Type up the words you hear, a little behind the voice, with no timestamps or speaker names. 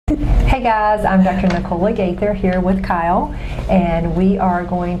Hey guys, I'm Dr. Nichola Gaither here with Kyle, and we are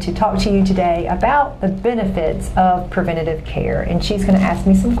going to talk to you today about the benefits of preventative care, and she's going to ask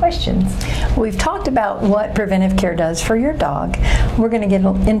me some questions. We've talked about what preventive care does for your dog. We're going to get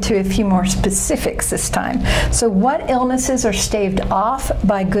into a few more specifics this time. So what illnesses are staved off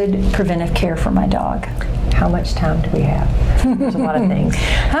by good preventive care for my dog? How much time do we have? There's a lot of things.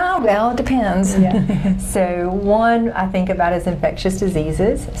 Oh, well, it depends. Yeah. So one I think about is infectious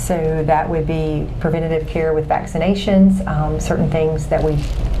diseases. So that would be preventative care with vaccinations, certain things that we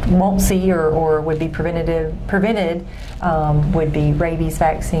won't see or would be prevented would be rabies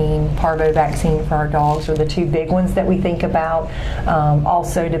vaccine, parvo vaccine for our dogs are the two big ones that we think about.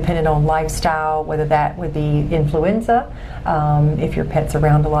 Also depending on lifestyle, whether that would be influenza. If your pet's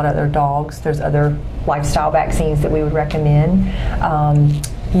around a lot of other dogs, there's other lifestyle vaccines that we would recommend.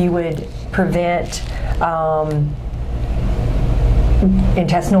 You would prevent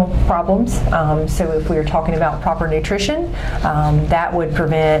intestinal problems. So if we were talking about proper nutrition, that would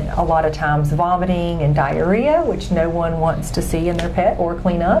prevent a lot of times vomiting and diarrhea, which no one wants to see in their pet or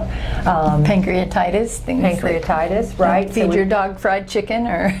clean up. Pancreatitis, things. Pancreatitis, right? Feed your dog fried chicken,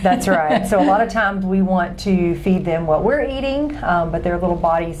 or that's right. So a lot of times we want to feed them what we're eating, but their little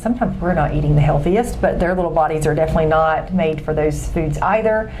bodies, sometimes we're not eating the healthiest, but their little bodies are definitely not made for those foods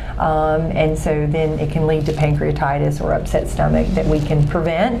either. And so then it can lead to pancreatitis or upset stomach that we can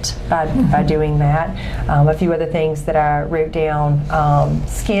prevent by doing that. A few other things that I wrote down,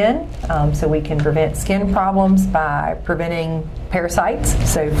 skin, so we can prevent skin problems by preventing parasites,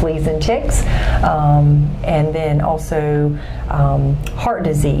 so fleas and ticks, and then also heart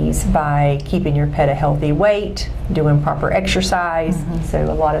disease by keeping your pet a healthy weight, doing proper exercise, so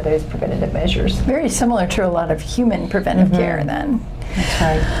a lot of those preventative measures. Very similar to a lot of human preventive care then. That's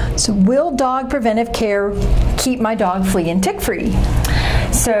right. So will dog preventive care keep my dog flea and tick free?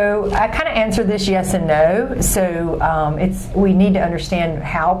 So I kind of answered this yes and no. So we need to understand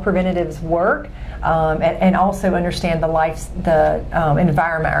how preventatives work. And also understand the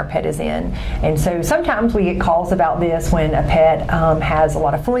environment our pet is in. And so sometimes we get calls about this when a pet has a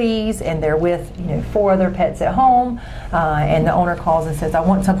lot of fleas and they're with 4 other pets at home, and the owner calls and says, I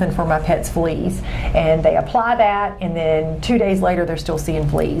want something for my pet's fleas. And they apply that, and then 2 days later they're still seeing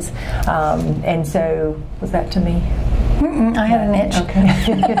fleas. And so, was that to me? I had an itch. Okay.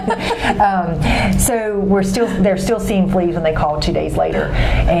 So they're still seeing fleas when they call 2 days later,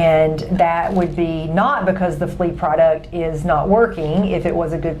 and that would be not because the flea product is not working if it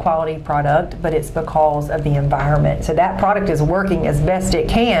was a good quality product, but it's because of the environment. So that product is working as best it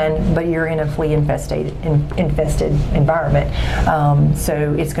can, but you're in a flea infested environment.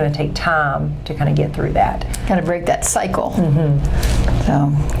 So it's going to take time to kind of get through that. Got to break that cycle.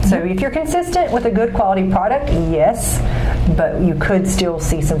 So if you're consistent with a good quality product, yes, but you could still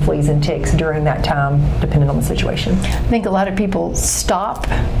see some fleas and ticks during that time, depending on the situation. I think a lot of people stop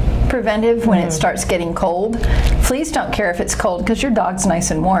preventive when it starts getting cold. Fleas don't care if it's cold because your dog's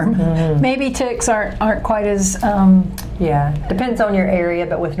nice and warm. Maybe ticks aren't quite as yeah, depends on your area,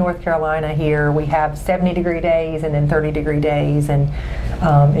 but with North Carolina here, we have 70-degree days and then 30-degree days, and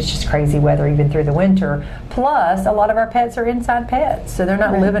it's just crazy weather even through the winter. Plus, a lot of our pets are inside pets, so they're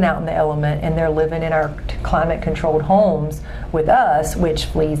not living out in the element, and they're living in our climate-controlled homes with us, which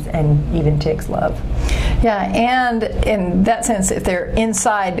fleas and even ticks love. Yeah, and in that sense, if they're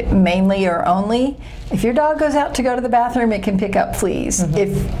inside mainly or only, if your dog goes out to go to the bathroom, it can pick up fleas.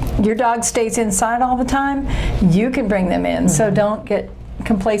 If your dog stays inside all the time, you can bring them in. So don't get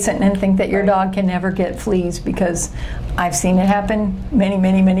complacent and think that your dog can never get fleas, because I've seen it happen many,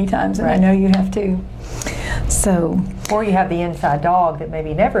 many, many times, and I know you have too. So, or you have the inside dog that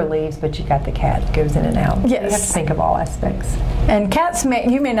maybe never leaves, but you got the cat that goes in and out. Yes. You have to think of all aspects. And cats,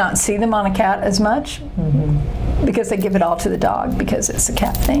 you may not see them on a cat as much, because they give it all to the dog because it's a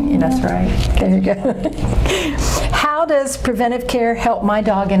cat thing. That's right. There you go. How does preventive care help my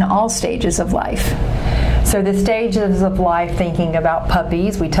dog in all stages of life? So the stages of life, thinking about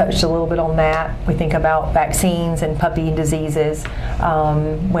puppies, we touched a little bit on that. We think about vaccines and puppy diseases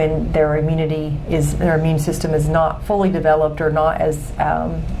when their immune system is not fully developed or not as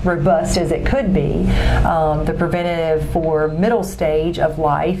robust as it could be. The preventative for middle stage of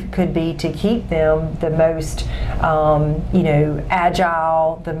life could be to keep them the most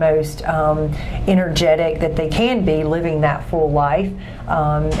agile, the most energetic that they can be, living that full life,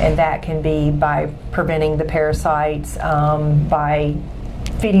 and that can be by preventing the parasites, by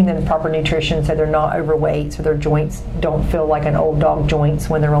feeding them proper nutrition so they're not overweight, so their joints don't feel like an old dog joints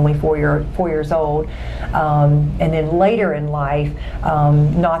when they're only 4 years old. And then later in life,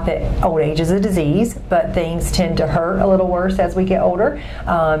 not that old age is a disease, but things tend to hurt a little worse as we get older,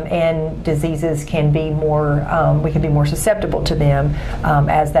 and diseases can be more, we can be more susceptible to them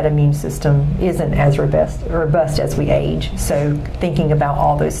as that immune system isn't as robust as we age. So thinking about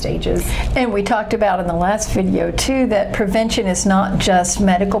all those stages. And we talked about in the last video too that prevention is not just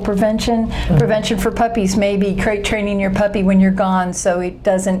medical prevention. Mm-hmm. Prevention for puppies may be crate training your puppy when you're gone so it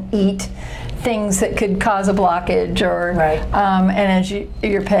doesn't eat things that could cause a blockage, or right. And as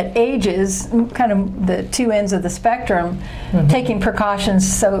your pet ages, kind of the two ends of the spectrum, mm-hmm. taking precautions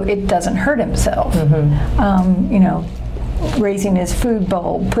so it doesn't hurt himself. Mm-hmm. You know, raising his food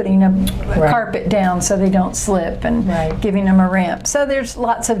bowl, putting a right. carpet down so they don't slip, and right. giving them a ramp. So there's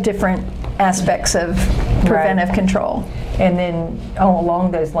lots of different aspects of preventive right. control. And then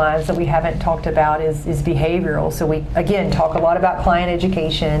along those lines that we haven't talked about is behavioral. So we, again, talk a lot about client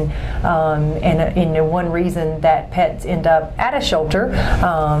education, and one reason that pets end up at a shelter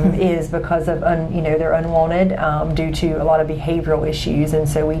is because of they're unwanted due to a lot of behavioral issues. And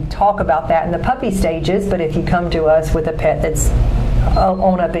so we talk about that in the puppy stages, but if you come to us with a pet that's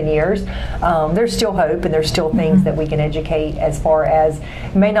on up in years, there's still hope, and there's still things mm-hmm. that we can educate as far as,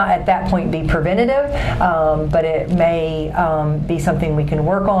 it may not at that point be preventative, but it may be something we can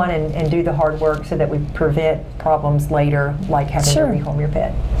work on and do the hard work so that we prevent problems later, like having sure. to rehome your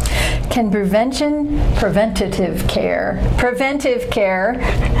pet. Can preventative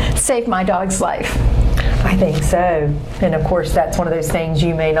care save my dog's life? I think so. And of course, that's one of those things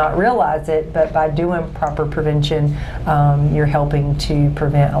you may not realize it, but by doing proper prevention, you're helping to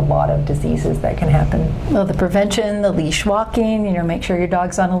prevent a lot of diseases that can happen. Well, the prevention, the leash walking, make sure your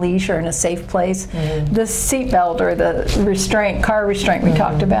dog's on a leash or in a safe place, mm-hmm. the seatbelt or the restraint, car restraint we mm-hmm.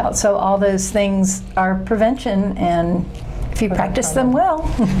 talked about. So all those things are prevention, and if you practice them well,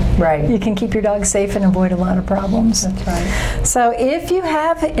 right. you can keep your dog safe and avoid a lot of problems. That's right. So if you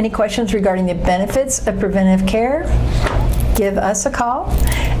have any questions regarding the benefits of preventive care, give us a call,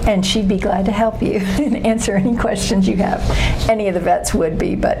 and she'd be glad to help you and answer any questions you have. Any of the vets would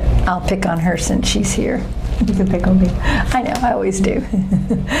be, but I'll pick on her since she's here. You can pick on me. I know, I always do.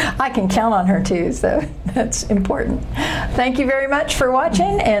 I can count on her too, so that's important. Thank you very much for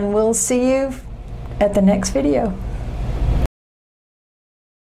watching, and we'll see you at the next video.